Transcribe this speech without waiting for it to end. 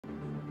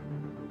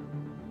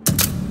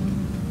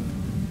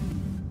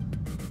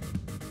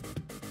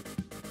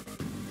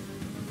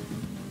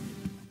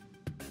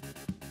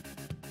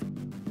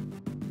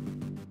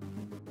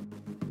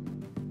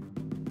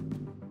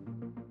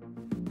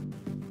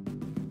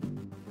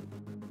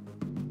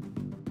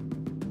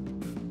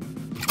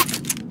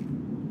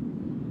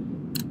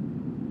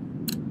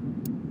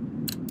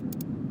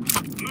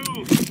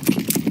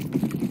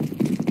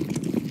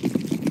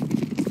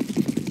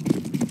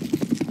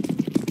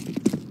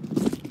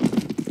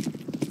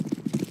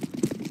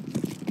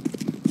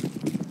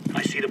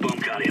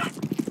carrier.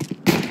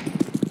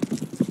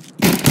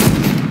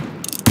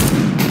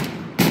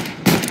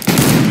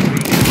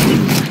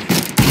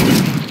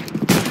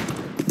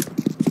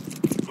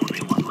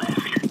 Only one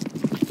left.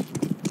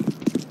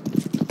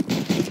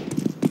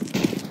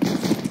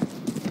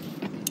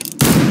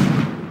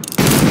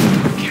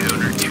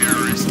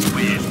 Counter-terrorists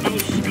win. No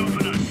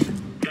stopping us.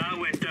 That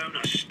went down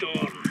a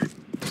storm.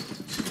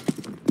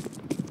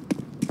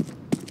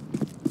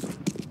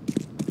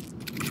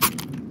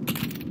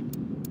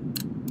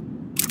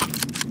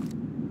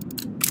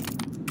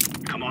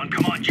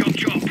 Come on, jump.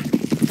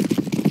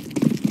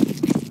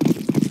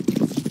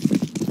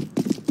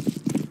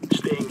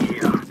 Staying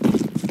here.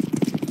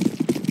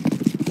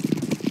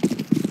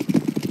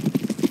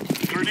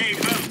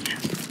 Grenade out.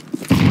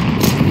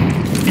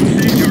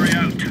 Incendiary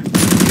out.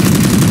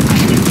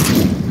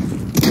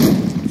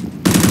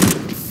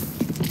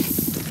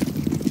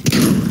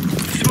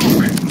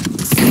 Smoke.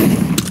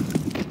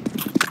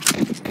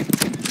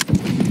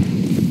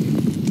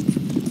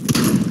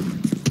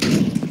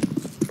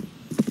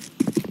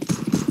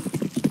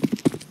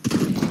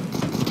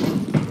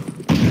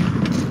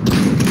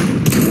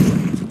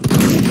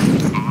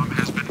 Bomb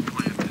has been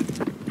planted.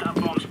 That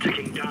bomb's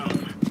ticking down.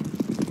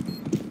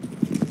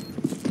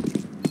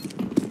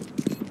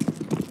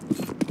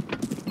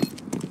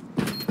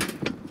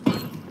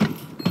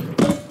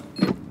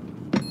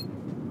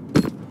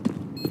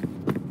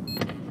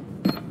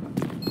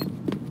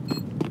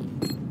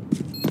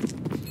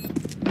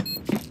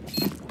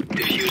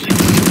 Diffusing.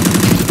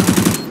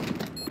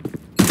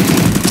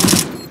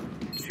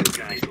 Two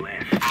guys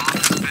left. Bomb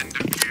has been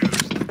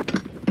defused.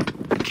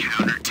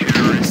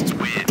 Counter-terrorists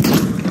win.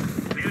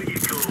 There you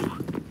go.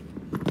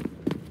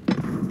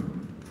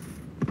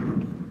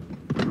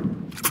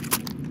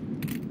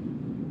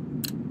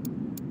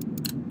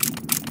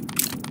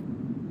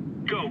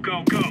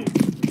 Go.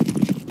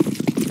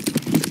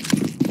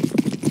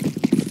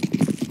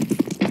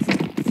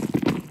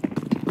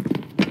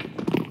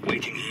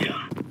 Waiting here.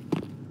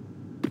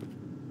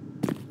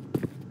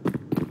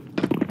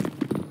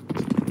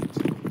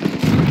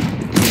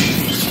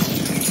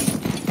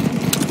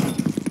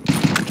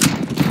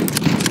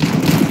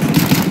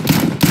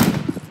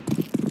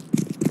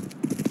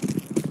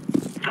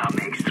 That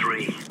makes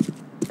three.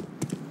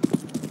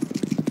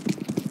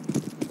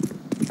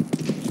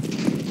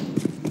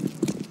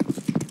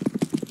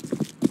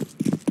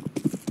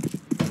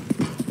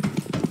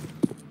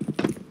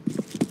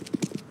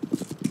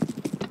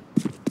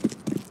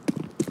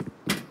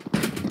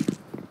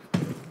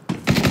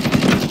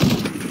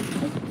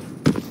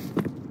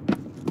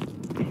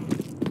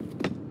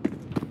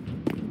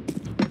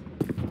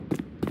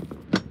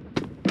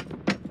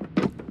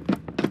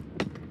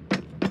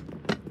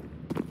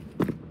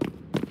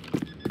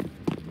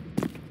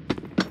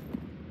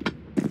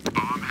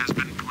 Bomb has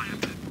been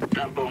planted.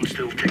 That bomb's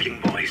still ticking,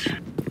 boys.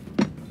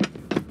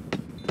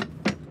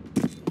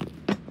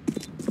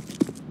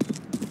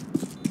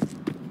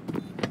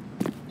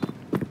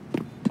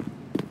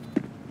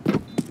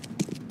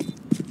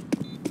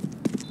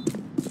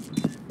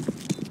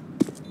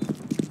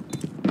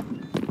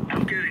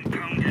 I'm getting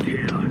pounded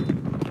here.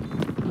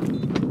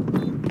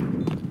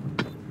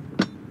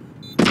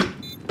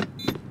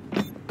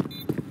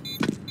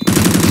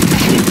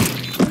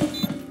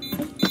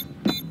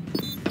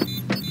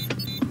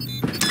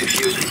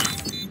 Diffusing.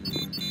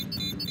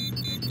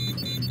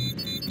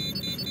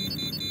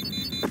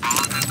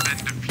 Bomb has been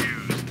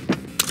defused.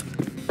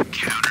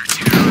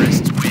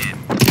 Counter-terrorists win.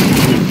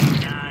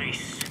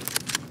 Nice.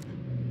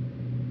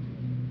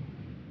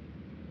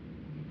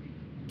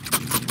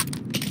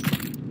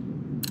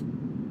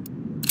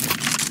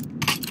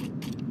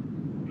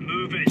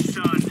 Move it,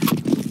 son.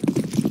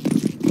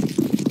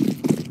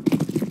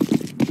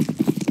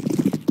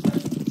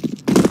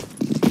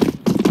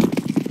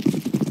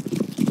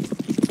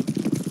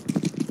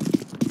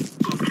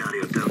 Bomb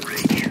carrier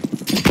downrange.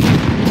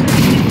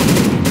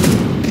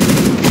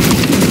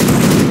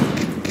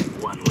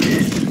 One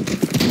less.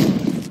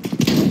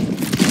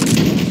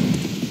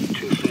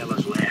 Two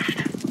fellas left.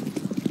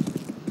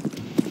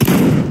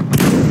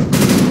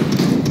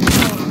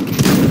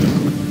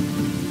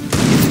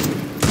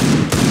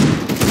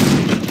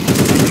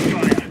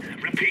 Fire.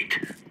 Repeat.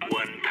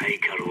 One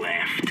piker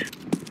left.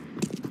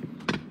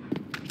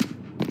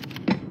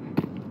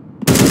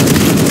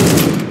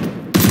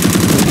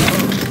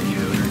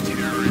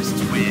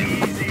 Counter-terrorists win.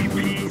 Easy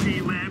peasy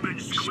lemon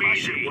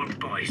squeezy. Work,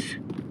 boys.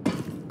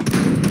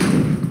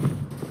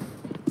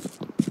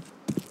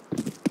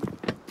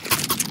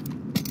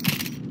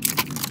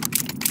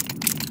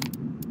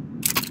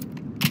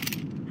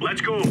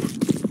 Let's go.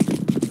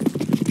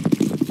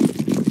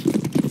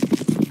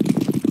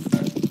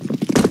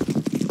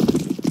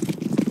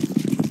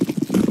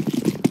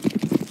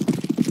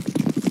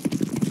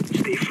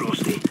 Stay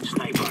frosty.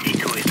 Sniper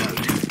decoys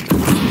out.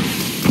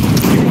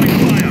 Throwing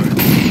fire.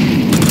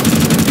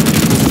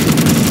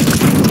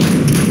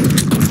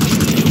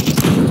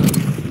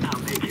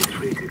 I'll make it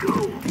free to go.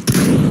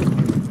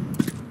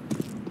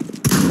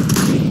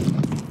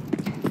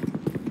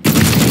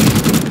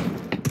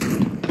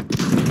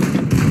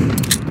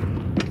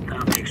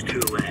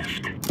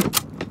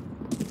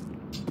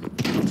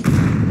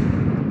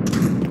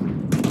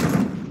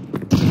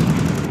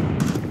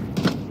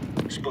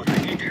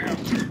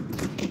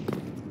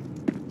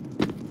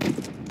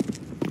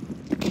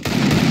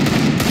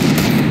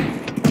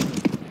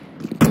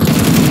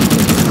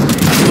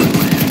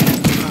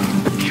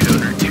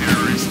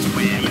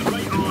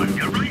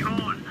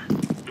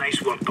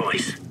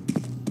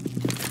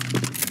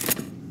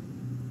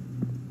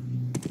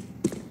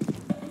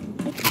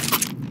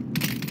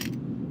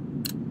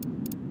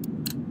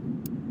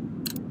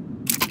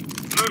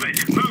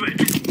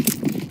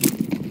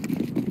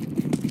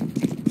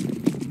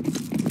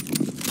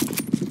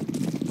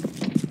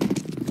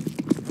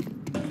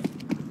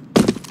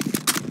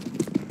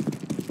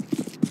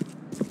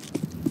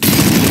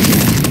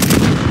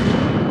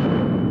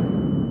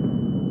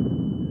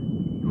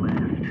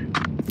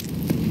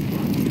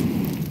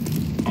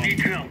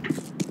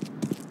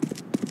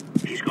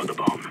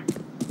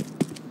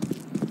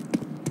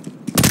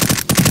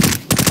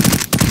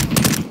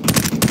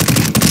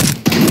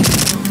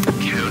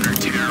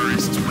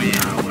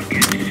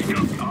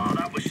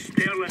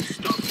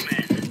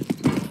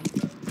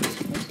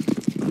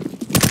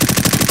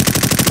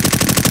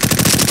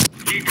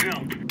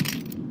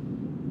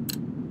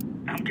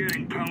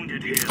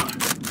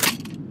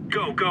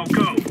 go,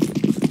 go.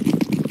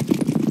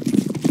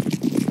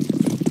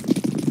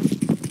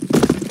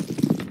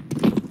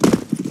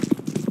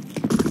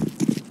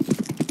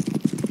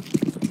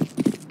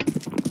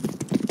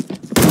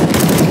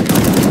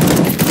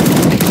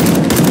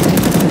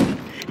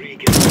 Three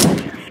kills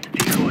left.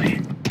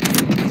 Decoy.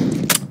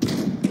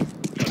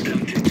 Not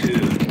down to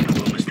two. I'm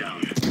almost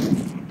down.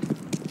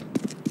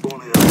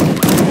 Only that one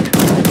left.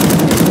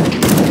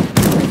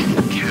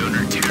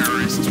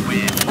 Counter-terrorists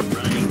win.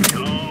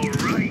 All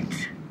right.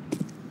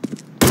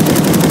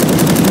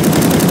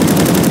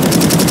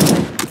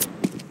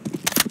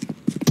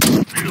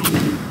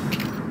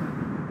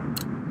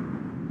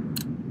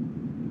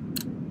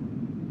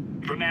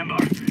 Remember,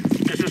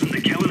 this isn't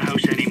the killing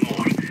house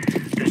anymore.